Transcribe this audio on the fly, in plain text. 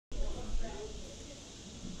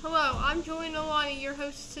I'm Julie Nolani, your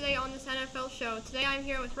host today on this NFL show. Today I'm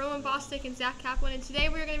here with Roman Bostic and Zach Kaplan, and today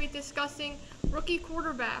we're going to be discussing rookie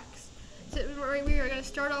quarterbacks. So we are going to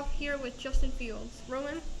start off here with Justin Fields.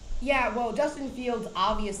 Roman? Yeah, well, Justin Fields,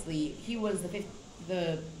 obviously, he was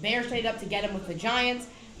the Bears traded up to get him with the Giants.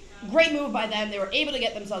 Great move by them. They were able to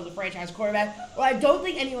get themselves a franchise quarterback. What I don't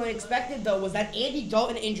think anyone expected, though, was that Andy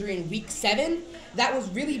Dalton injury in Week 7. That was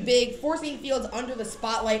really big, forcing Fields under the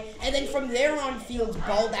spotlight. And then from there on, Fields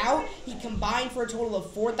balled out. He combined for a total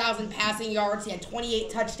of 4,000 passing yards. He had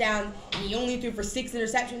 28 touchdowns, and he only threw for 6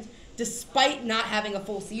 interceptions, despite not having a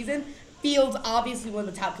full season. Fields, obviously one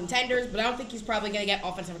of the top contenders, but I don't think he's probably going to get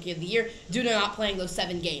Offensive Rookie of the Year due to not playing those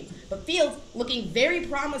 7 games. But Fields looking very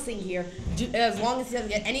promising here. As long as he doesn't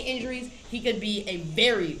get any injuries, he could be a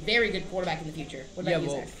very, very good quarterback in the future. What about you,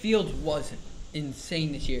 Zach? Fields was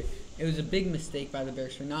insane this year. It was a big mistake by the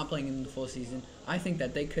Bears for not playing him in the full season. I think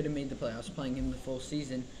that they could have made the playoffs playing him the full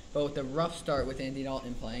season, but with the rough start with Andy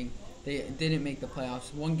Dalton playing, they didn't make the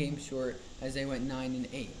playoffs. 1 game short as they went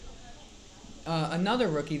 9-8. Another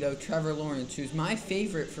rookie, though, Trevor Lawrence, who's my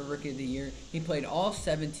favorite for Rookie of the Year. He played all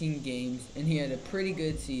 17 games, and he had a pretty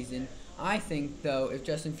good season. I think, though, if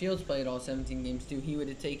Justin Fields played all 17 games, too, he would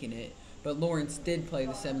have taken it. But Lawrence did play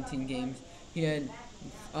the 17 games. He had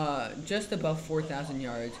just above 4,000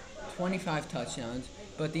 yards, 25 touchdowns,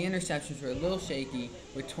 but the interceptions were a little shaky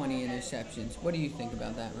with 20 interceptions. What do you think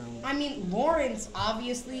about that, Roman? I mean, Lawrence,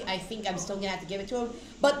 obviously, I think I'm still going to have to give it to him.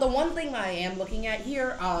 But the one thing that I am looking at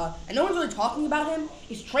here, and no one's really talking about him,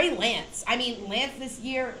 is Trey Lance. I mean, Lance this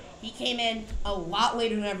year, he came in a lot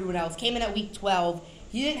later than everyone else. Came in at Week 12.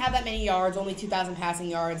 He didn't have that many yards, only 2,000 passing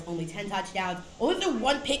yards, only 10 touchdowns. Only threw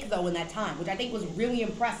 1 pick, though, in that time, which I think was really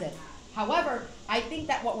impressive. However, I think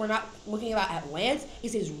that what we're not looking at Lance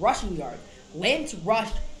is his rushing yards. Lance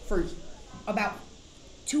rushed for about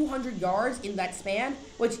 200 yards in that span,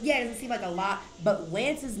 which, yeah, it doesn't seem like a lot, but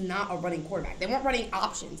Lance is not a running quarterback. They weren't running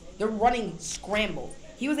options. They're running scrambles.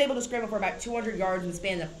 He was able to scramble for about 200 yards in the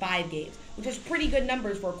span of 5 games, which is pretty good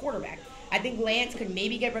numbers for a quarterback. I think Lance could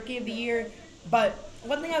maybe get Rookie of the Year, but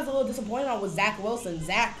one thing I was a little disappointed on was Zach Wilson.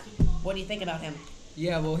 Zach, what do you think about him?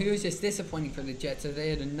 Yeah, well, he was just disappointing for the Jets. So they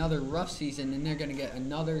had another rough season, and they're going to get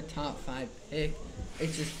another top 5 pick.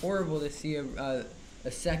 It's just horrible to see a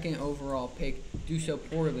second overall pick do so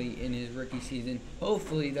poorly in his rookie season.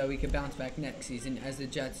 Hopefully, though, he can bounce back next season as the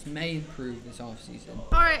Jets may improve this offseason.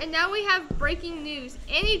 All right, and now we have breaking news.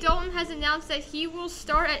 Andy Dalton has announced that he will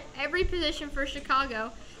start at every position for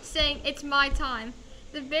Chicago, saying it's my time.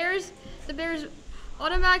 The Bears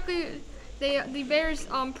automatically, the Bears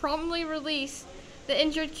promptly release the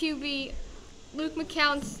injured QB. Luke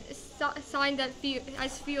McCown signed as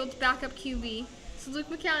Fields' backup QB. So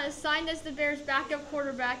Luke McCown is signed as the Bears' backup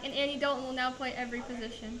quarterback, and Andy Dalton will now play every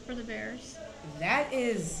position for the Bears. That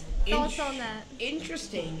is Thoughts on that?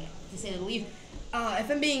 Interesting, to say the least.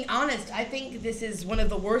 If I'm being honest, I think this is one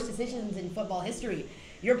of the worst decisions in football history.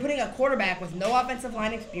 You're putting a quarterback with no offensive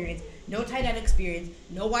line experience, no tight end experience,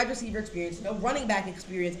 no wide receiver experience, no running back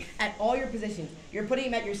experience at all your positions. You're putting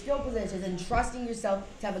him at your skill positions and trusting yourself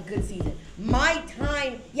to have a good season. My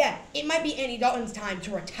time, yeah, it might be Andy Dalton's time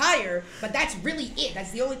to retire, but that's really it.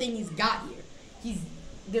 That's the only thing he's got here.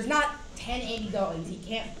 There's not 10 Andy Daltons. He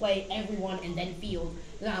can't play everyone and then Fields.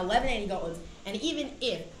 There's not 11 Andy Daltons. And even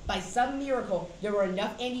if, by some miracle, there were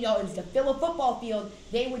enough Andy Daltons to fill a football field,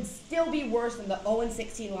 they would still be worse than the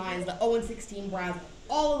 0-16 Lions, the 0-16 Browns,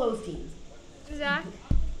 all of those teams. Zach?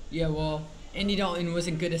 Yeah, well, Andy Dalton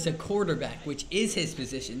wasn't good as a quarterback, which is his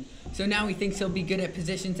position. So now he thinks he'll be good at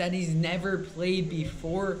positions that he's never played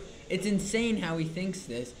before. It's insane how he thinks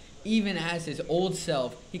this. Even as his old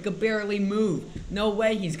self, he could barely move. No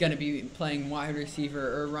way he's going to be playing wide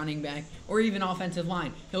receiver or running back or even offensive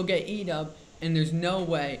line. He'll get eat up, and there's no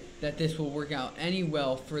way that this will work out any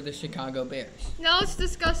well for the Chicago Bears. Now let's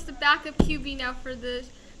discuss the backup QB now for the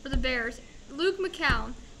Bears. Luke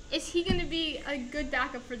McCown. Is he going to be a good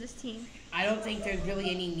backup for this team? I don't think there's really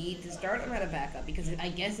any need to start him at a backup because I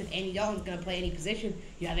guess if Andy Dalton's going to play any position,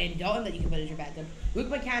 you have Andy Dalton that you can put as your backup. Luke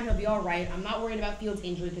McCown, he'll be all right. I'm not worried about Fields'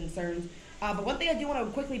 injury concerns. But one thing I do want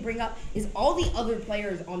to quickly bring up is all the other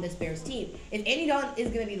players on this Bears team. If Andy Dalton is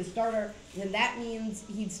going to be the starter, then that means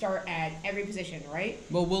he'd start at every position, right?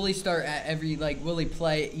 Well, will he start at will he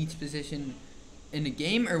play each position in a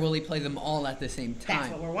game, or will he play them all at the same time?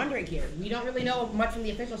 That's what we're wondering here. We don't really know much from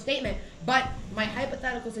the official statement, but my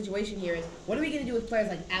hypothetical situation here is, what are we going to do with players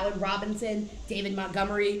like Allen Robinson, David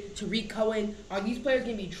Montgomery, Tariq Cohen? Are these players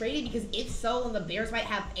going to be traded? Because if so, then the Bears might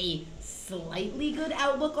have a slightly good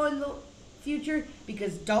outlook on the future,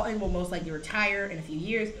 because Dalton will most likely retire in a few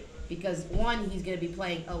years. because one, he's going to be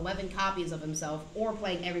playing 11 copies of himself or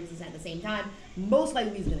playing every position at the same time. Most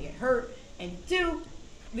likely he's going to get hurt. And two,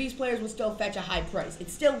 these players will still fetch a high price.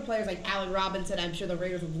 It's still players like Allen Robinson. I'm sure the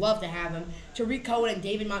Raiders would love to have him. Tariq Cohen and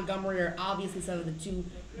David Montgomery are obviously some of the two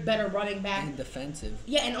better running backs. And defensive.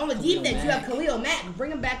 Yeah, and on the Khalil defense, you Mack. have Khalil Mack.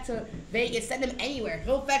 Bring him back to Vegas. Send him anywhere.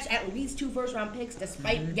 He'll fetch at least 2 first-round picks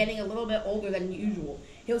despite getting a little bit older than usual.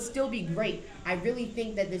 He'll still be great. I really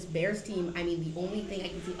think that this Bears team, I mean, the only thing I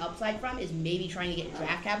can see upside from is maybe trying to get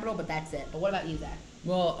draft capital, but that's it. But what about you, Zach?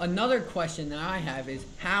 Well, another question that I have is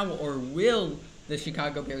how or will the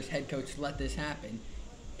Chicago Bears head coach let this happen?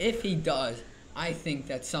 If he does, I think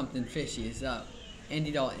that something fishy is up.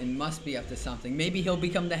 Andy Dalton must be up to something. Maybe he'll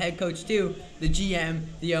become the head coach too, the GM,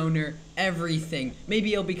 the owner, everything.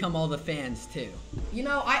 Maybe he'll become all the fans too. You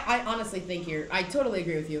know, I honestly think here, I totally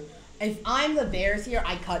agree with you. If I'm the Bears here,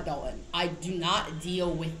 I cut Dalton. I do not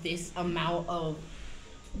deal with this amount of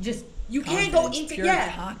just, you can't go Confidence, into, pure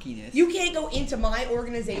cockiness. you can't go into my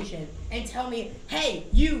organization and tell me, hey,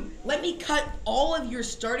 you, let me cut all of your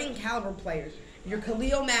starting caliber players, your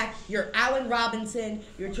Khalil Mack, your Allen Robinson,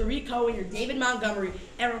 your Tariq Cohen, your David Montgomery,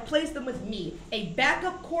 and replace them with me, a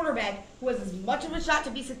backup quarterback who has as much of a shot to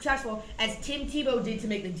be successful as Tim Tebow did to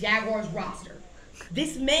make the Jaguars roster.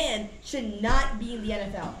 This man should not be in the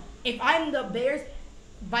NFL. If I'm the Bears,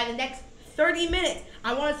 by the next 30 minutes,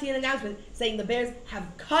 I want to see an announcement saying the Bears have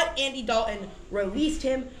cut Andy Dalton, released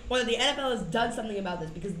him, or that the NFL has done something about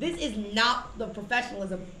this, because this is not the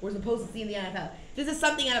professionalism we're supposed to see in the NFL. This is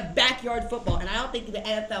something out of backyard football, and I don't think the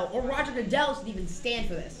NFL or Roger Goodell should even stand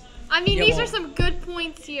for this. I mean, Yeah, these well- are some good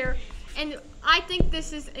points here, and I think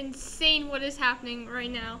this is insane what is happening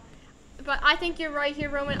right now. But I think you're right here,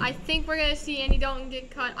 Roman. I think we're going to see Andy Dalton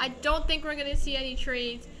get cut. I don't think we're going to see any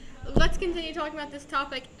trades. Let's continue talking about this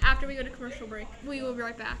topic after we go to commercial break. We will be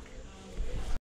right back.